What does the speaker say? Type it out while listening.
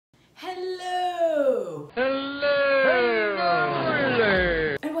Hello! Hello!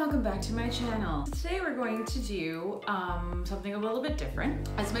 And welcome back to my channel. Today we're going to do something a little bit different.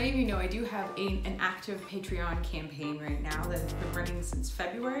 As many of you know, I do have an active Patreon campaign right now that has been running since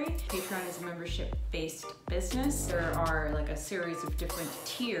February. Patreon is a membership-based business. There are like a series of different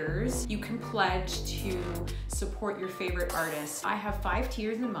tiers. You can pledge to support your favorite artist. I have 5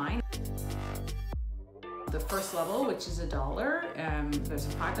 tiers in mind. The first level, which is $1, there's a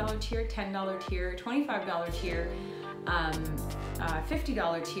 $5 tier, $10 tier, $25 tier,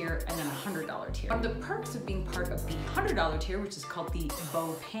 $50 tier, and then a $100 tier. One of the perks of being part of the $100 tier, which is called the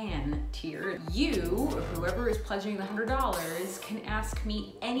Bowman tier, you, or whoever is pledging the $100, can ask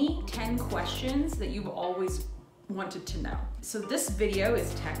me any 10 questions that you've always wanted to know. So this video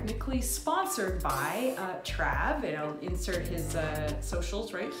is technically sponsored by Trav, and I'll insert his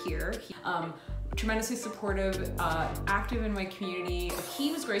socials right here. Tremendously supportive, active in my community.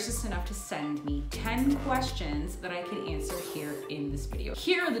 He was gracious enough to send me 10 questions that I can answer here in this video.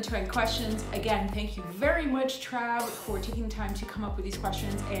 Here are the 10 questions. Again, thank you very much, Trav, for taking the time to come up with these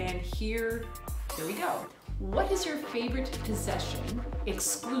questions. And here we go. What is your favorite possession,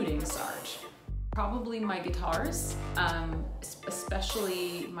 excluding Sarge? Probably my guitars,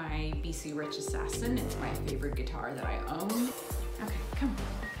 especially my BC Rich Assassin. It's my favorite guitar that I own. Okay, come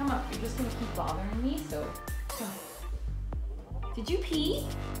up. You're just gonna keep bothering me, so come. Did you pee?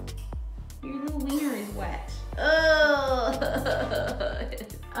 Your little wiener is wet.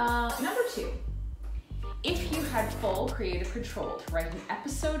 Number 2. If you had full creative control to write an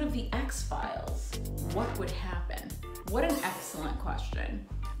episode of The X-Files, what would happen? What an excellent question.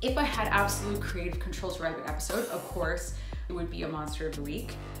 If I had absolute creative control to write an episode, of course, it would be a Monster of the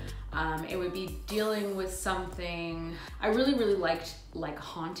Week. It would be dealing with something. I really liked like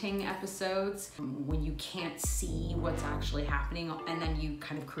haunting episodes when you can't see what's actually happening and then you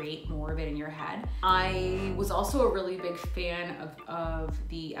kind of create more of it in your head. I was also a really big fan of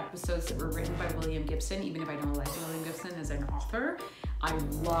the episodes that were written by William Gibson, even if I don't like William Gibson as an author. I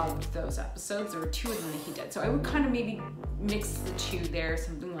loved those episodes. There were 2 of them that he did. So I would kind of maybe mix the 2 there,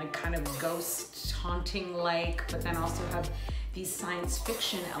 something like kind of ghost haunting like, but then also have these science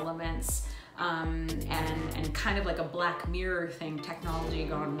fiction elements and kind of like a Black Mirror thing, technology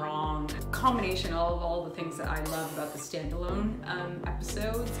gone wrong. Combination of all the things that I love about the standalone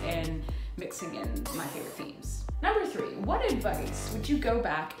episodes and mixing in my favorite themes. Number 3, what advice would you go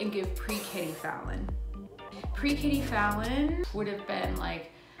back and give pre-Kitty Fallon? Pre-Kitty Fallon would have been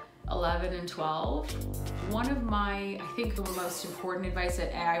like 11 and 12. One of my, I think the most important advice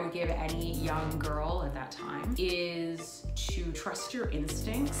that I would give any young girl at that time is to trust your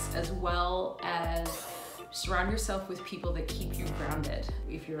instincts, as well as surround yourself with people that keep you grounded.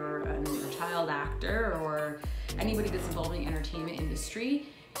 If you're a child actor or anybody that's involved in the entertainment industry,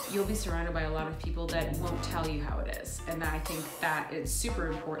 you'll be surrounded by a lot of people that won't tell you how it is. And I think that it's super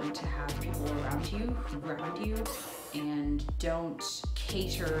important to have people around you who ground you and don't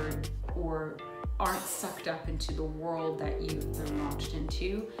cater or aren't sucked up into the world that you've been launched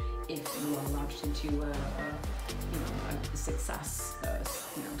into. If you are launched into a success,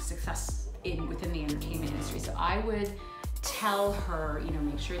 within the entertainment industry. So I would tell her,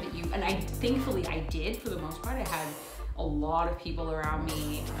 make sure that you, and thankfully I did for the most part. I had a lot of people around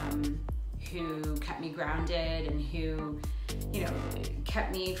me who kept me grounded and who,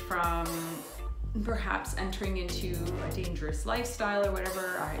 kept me from perhaps entering into a dangerous lifestyle or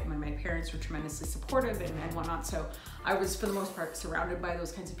whatever. My parents were tremendously supportive and whatnot, so I was for the most part surrounded by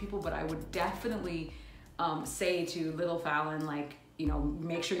those kinds of people. But I would definitely say to little Fallon, like,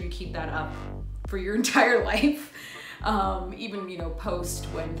 make sure you keep that up for your entire life. Even, post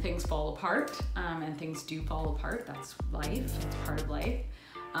when things fall apart, and things do fall apart. That's life, it's part of life.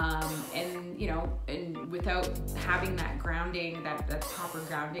 And without having that grounding, that proper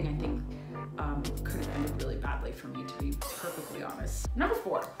grounding, I think could have ended really badly for me, to be perfectly honest. Number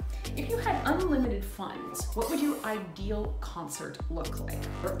 4, if you had unlimited funds, what would your ideal concert look like?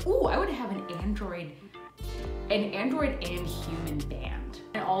 I would have an android and human band.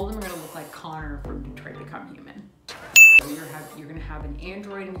 And all of them are gonna look like Connor from Detroit Become Human. So you're gonna have an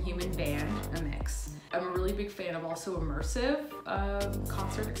android and human band, a mix. I'm a really big fan of also immersive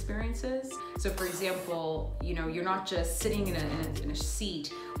concert experiences. So for example, you're not just sitting in a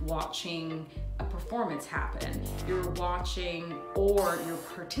seat watching a performance happen. You're watching or you're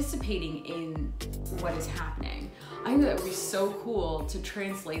participating in what is happening. I think that would be so cool to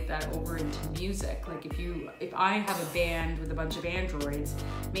translate that over into music. Like if I have a band with a bunch of androids,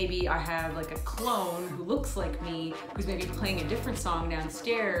 maybe I have like a clone who looks like me, who's maybe playing a different song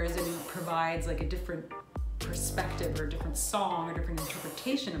downstairs and provides like a different perspective or a different song or different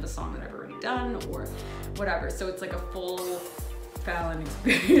interpretation of a song that I've already done or whatever. So it's like a full Fallon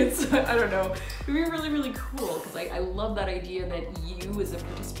experience. I don't know. It'd be really, really cool because I love that idea that you as a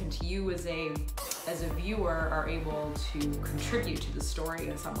participant, you as a viewer are able to contribute to the story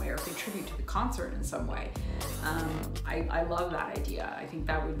in some way or contribute to the concert in some way. I love that idea. I think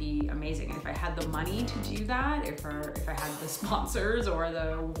that would be amazing. And if I had the money to do that, if I had the sponsors or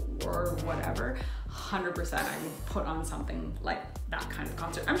whatever, 100% I would put on something like that kind of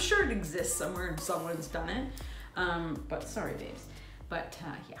concert. I'm sure it exists somewhere and someone's done it. But sorry, babes. But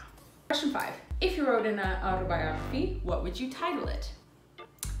yeah. Question 5. If you wrote an autobiography, what would you title it?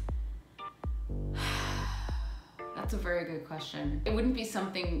 That's a very good question. It wouldn't be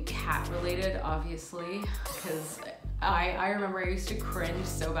something cat related, obviously, because I remember I used to cringe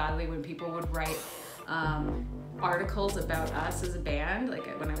so badly when people would write articles about us as a band, like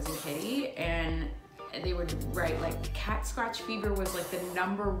when I was in Kitty, and they would write like Cat Scratch Fever was like the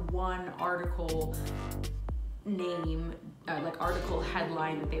 #1 article name, like article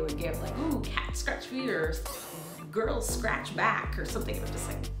headline that they would give, like, ooh, Cat Scratch Fever, girls scratch back or something. It was just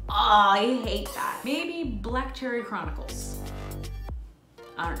like, oh, I hate that. Maybe Black Cherry Chronicles.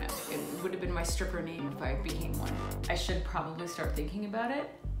 I don't know. It would have been my stripper name if I became one. I should probably start thinking about it.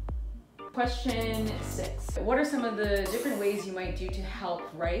 Question 6. What are some of the different ways you might do to help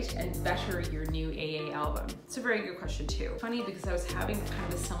write and better your new AA album? It's a very good question too. Funny because I was having kind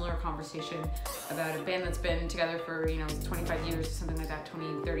of a similar conversation about a band that's been together for, 25 years or something like that,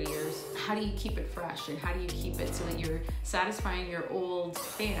 20, 30 years. How do you keep it fresh and how do you keep it so that you're satisfying your old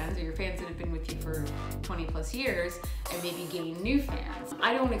fans or your fans that have been with you for 20 plus years and maybe gain new fans?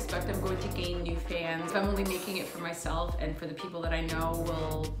 I don't expect I'm going to gain new fans. If I'm only making it for myself and for the people that I know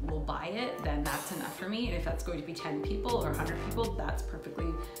will buy it, then that's enough for me. And if that's going to be 10 people or 100 people, that's perfectly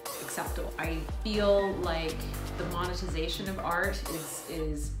acceptable. I feel like the monetization of art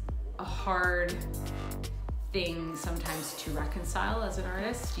is a hard thing sometimes to reconcile as an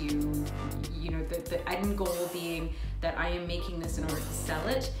artist. The end goal being that I am making this in order to sell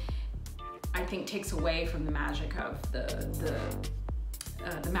it, I think takes away from the magic of the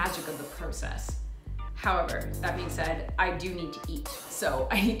magic of the process. However, that being said, I do need to eat. So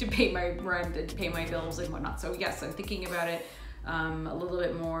I need to pay my rent and pay my bills and whatnot. So yes, I'm thinking about it a little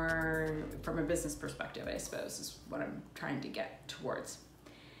bit more from a business perspective, I suppose, is what I'm trying to get towards.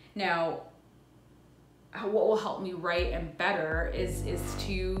 Now, what will help me write and better is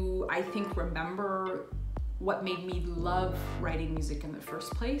to, I think, remember what made me love writing music in the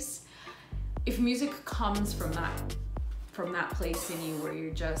first place. If music comes from that place in you where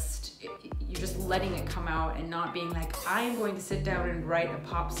you're just letting it come out and not being like, I am going to sit down and write a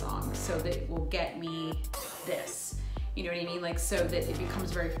pop song so that it will get me this. You know what I mean? Like, so that it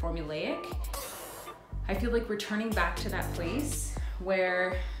becomes very formulaic. I feel like returning back to that place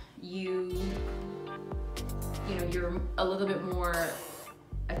where you're a little bit more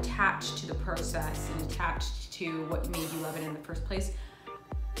attached to the process and attached to what made you love it in the first place.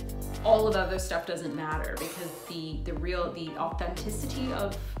 All of the other stuff doesn't matter because the authenticity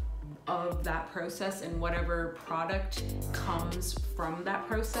of that process and whatever product comes from that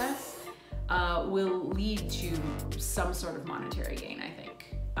process will lead to some sort of monetary gain, I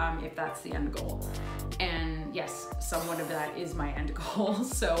think, if that's the end goal. And yes, somewhat of that is my end goal.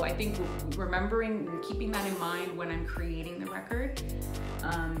 So I think remembering and keeping that in mind when I'm creating the record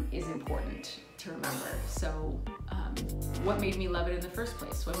is important to remember. So what made me love it in the first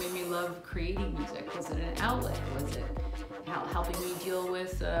place? What made me love creating music? Was it an outlet? Was it helping me deal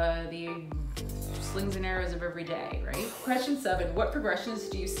with the slings and arrows of every day, right? Question 7, what progressions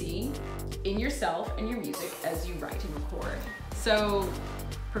do you see in yourself and your music as you write and record? So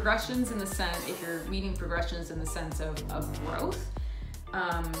progressions in the sense, if you're meaning progressions in the sense of growth,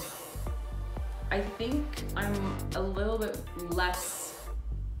 I think I'm a little bit less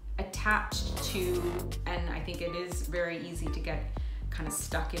attached to, and I think it is very easy to get kind of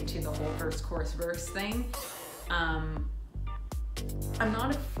stuck into the whole verse, chorus, verse thing. I'm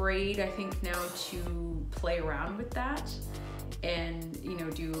not afraid, I think, now to play around with that and,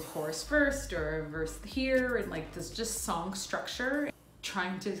 do a chorus first or a verse here, and like this just song structure,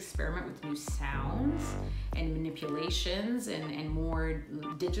 trying to experiment with new sounds and manipulations and more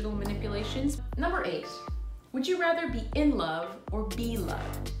digital manipulations. Number 8, would you rather be in love or be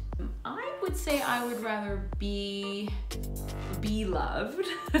loved? I would say I would rather be loved.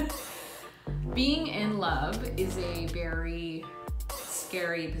 Being in love is a very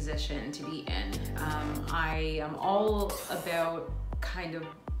scary position to be in. I am all about kind of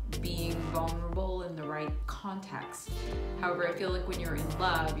being vulnerable in the right context. However, I feel like when you're in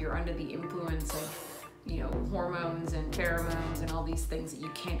love, you're under the influence you know, hormones and pheromones and all these things that you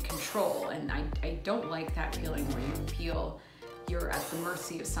can't control. And I don't like that feeling where you feel you're at the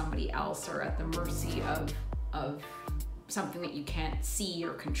mercy of somebody else or at the mercy of something that you can't see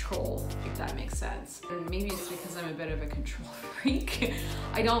or control, if that makes sense. And maybe it's because I'm a bit of a control freak.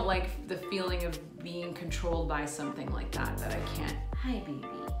 I don't like the feeling of being controlled by something like that I can't. Hi, baby.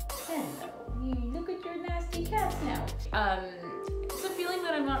 Hello. You look at your nasty cats now. It's a feeling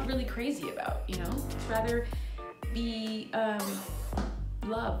that I'm not really crazy about, you know? It's rather be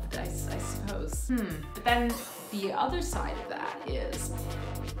loved, I suppose. But then the other side of that is,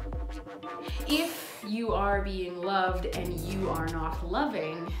 if you are being loved and you are not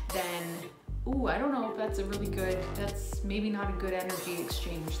loving, then, ooh, I don't know if that's that's maybe not a good energy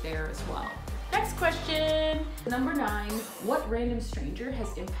exchange there as well. Next question, number 9, what random stranger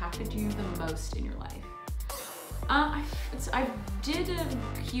has impacted you the most in your life? I did a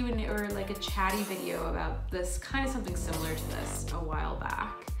Q&A or like a chatty video about this, kind of something similar to this a while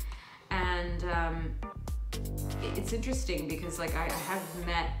back. And it's interesting because like I have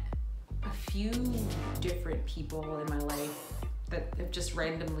met a few different people in my life that have just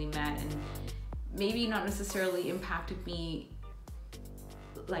randomly met and maybe not necessarily impacted me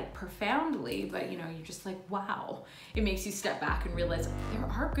like profoundly, but you know, you're just like, wow. It makes you step back and realize there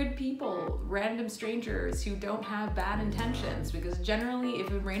are good people, random strangers who don't have bad intentions, because generally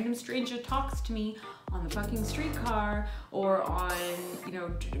if a random stranger talks to me on the fucking streetcar or on, you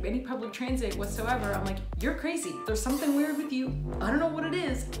know, any public transit whatsoever, I'm like, you're crazy. There's something weird with you. I don't know what it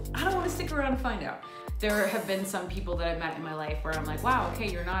is. I don't want to stick around and find out. There have been some people that I've met in my life where I'm like, wow, okay,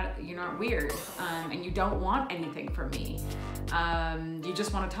 you're not weird, and you don't want anything from me. You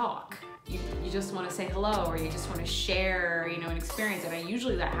just want to talk. You just want to say hello, or you just want to share, you know, an experience. And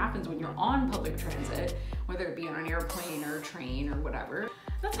usually that happens when you're on public transit, whether it be on an airplane or a train or whatever.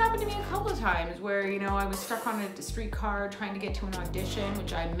 That's happened to me a couple of times where, you know, I was stuck on a streetcar trying to get to an audition,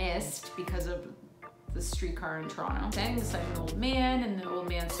 which I missed because of the streetcar in Toronto. Standing beside an old man, and the old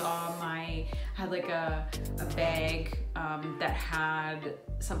man saw I had like a bag that had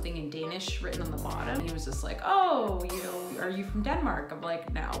something in Danish written on the bottom. He was just like, oh, you know, are you from Denmark? I'm like,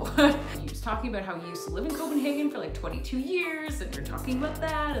 no. He was talking about how he used to live in Copenhagen for like 22 years, and we're talking about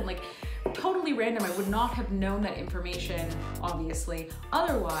that, and like totally random. I would not have known that information, obviously,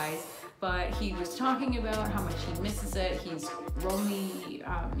 otherwise. But he was talking about how much he misses it. He's only,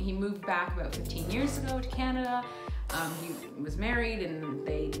 he moved back about 15 years ago to Canada. He was married and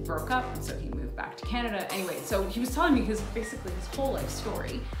they broke up, and so he moved back to Canada. Anyway, so he was telling me basically his whole life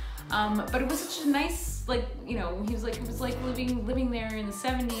story. But it was such a nice, like, you know, he was like, it was like living there in the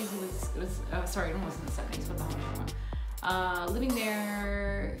 70s. It was sorry, it wasn't the 70s, what the hell am I talking about? Living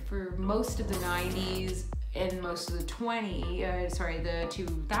there for most of the 90s. And most of the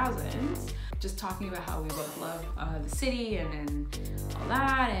 2000s, just talking about how we both love the city and all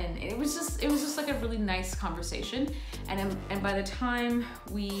that, and it was just like a really nice conversation. And by the time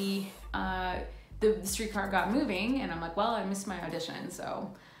we the streetcar got moving, and I'm like, well, I missed my audition,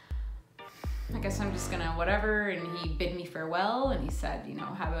 so I guess I'm just gonna whatever. And he bid me farewell, and he said, you know,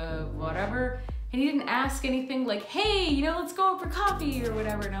 have a whatever. And he didn't ask anything like, hey, you know, let's go out for coffee or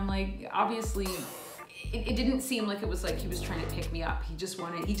whatever. And I'm like, obviously. It didn't seem like it was like he was trying to pick me up. He just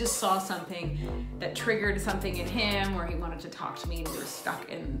saw something that triggered something in him where he wanted to talk to me, and we were stuck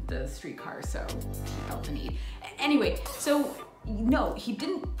in the streetcar, so he felt the need. Anyway, so no, he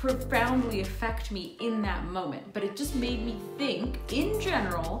didn't profoundly affect me in that moment, but it just made me think in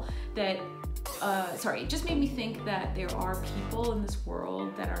general that, it just made me think that there are people in this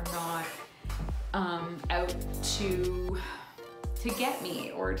world that are not out to get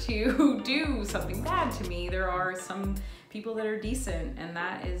me or to do something bad to me. There are some people that are decent, and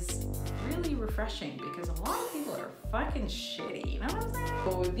that is really refreshing because a lot of people are fucking shitty, you know what I'm saying?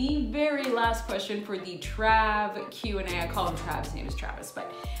 So the very last question for the Trav Q&A, I call him Trav, his name is Travis,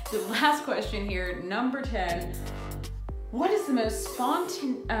 but the last question here, number 10, what is the most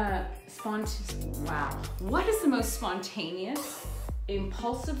what is the most spontaneous,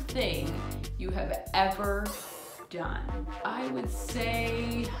 impulsive thing you have ever done? I would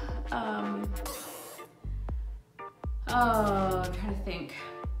say, I'm trying to think.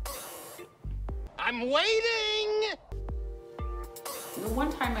 I'm waiting! The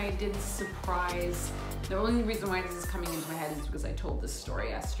one time I did surprise, the only reason why this is coming into my head is because I told this story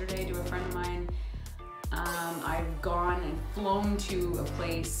yesterday to a friend of mine. I've gone and flown to a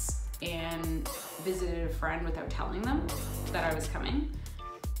place and visited a friend without telling them that I was coming.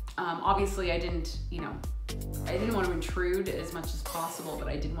 Obviously I didn't want to intrude as much as possible, but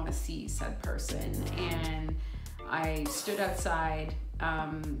I did want to see said person. And I stood outside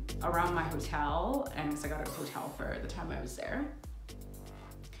around my hotel, and because I got a hotel for the time I was there.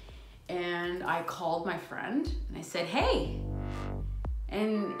 And I called my friend and I said, hey,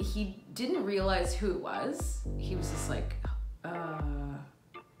 and he didn't realize who it was. He was just like,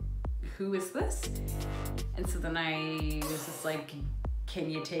 who is this? And so then I was just like, can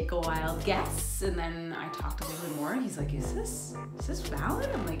you take a wild guess? And then I talked a little bit more. He's like, is this Fallon?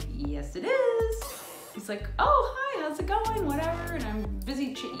 I'm like, yes, it is. He's like, oh, hi, how's it going? Whatever. And I'm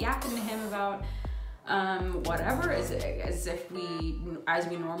busy yapping to him about whatever, as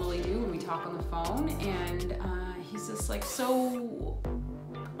we normally do when we talk on the phone. And he's just like, so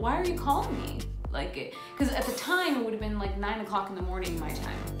why are you calling me? Like, because at the time it would have been like 9 o'clock in the morning my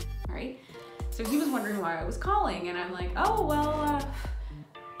time, right? So he was wondering why I was calling, and I'm like, oh, well,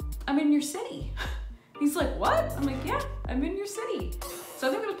 I'm in your city. He's like, what? I'm like, yeah, I'm in your city. So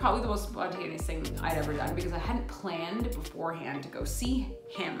I think it was probably the most spontaneous thing I'd ever done, because I hadn't planned beforehand to go see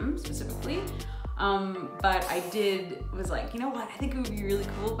him specifically. But I was like, you know what? I think it would be really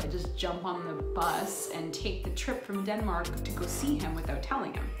cool if I just jump on the bus and take the trip from Denmark to go see him without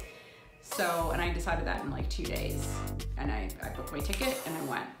telling him. So, and I decided that in like 2 days, and I booked my ticket and I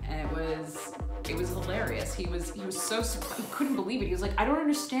went, and it was hilarious. He was so surprised. He couldn't believe it. He was like, I don't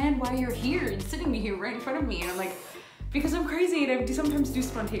understand why you're here and sitting here right in front of me. And I'm like, because I'm crazy and I sometimes do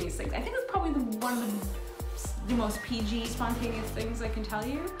spontaneous things. I think it's probably one of the most PG spontaneous things I can tell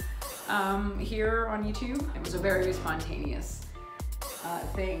you here on YouTube. It was a very spontaneous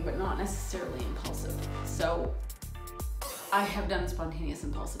thing, but not necessarily impulsive. So I have done spontaneous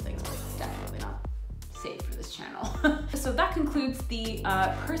impulsive things, but it's definitely not safe for this channel. So that concludes the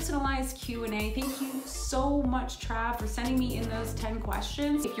personalized Q&A. Thank you so much, Trav, for sending me in those 10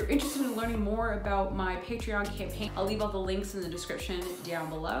 questions. If you're interested in learning more about my Patreon campaign, I'll leave all the links in the description down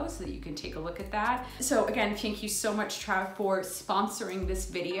below so that you can take a look at that. So again, thank you so much, Trav, for sponsoring this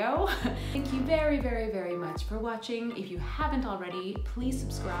video. Thank you very, very, very much for watching. If you haven't already, please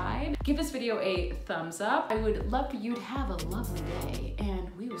subscribe. Give this video a thumbs up. I would love for you to have a lovely day,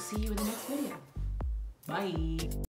 and we will see you in the next video. Bye.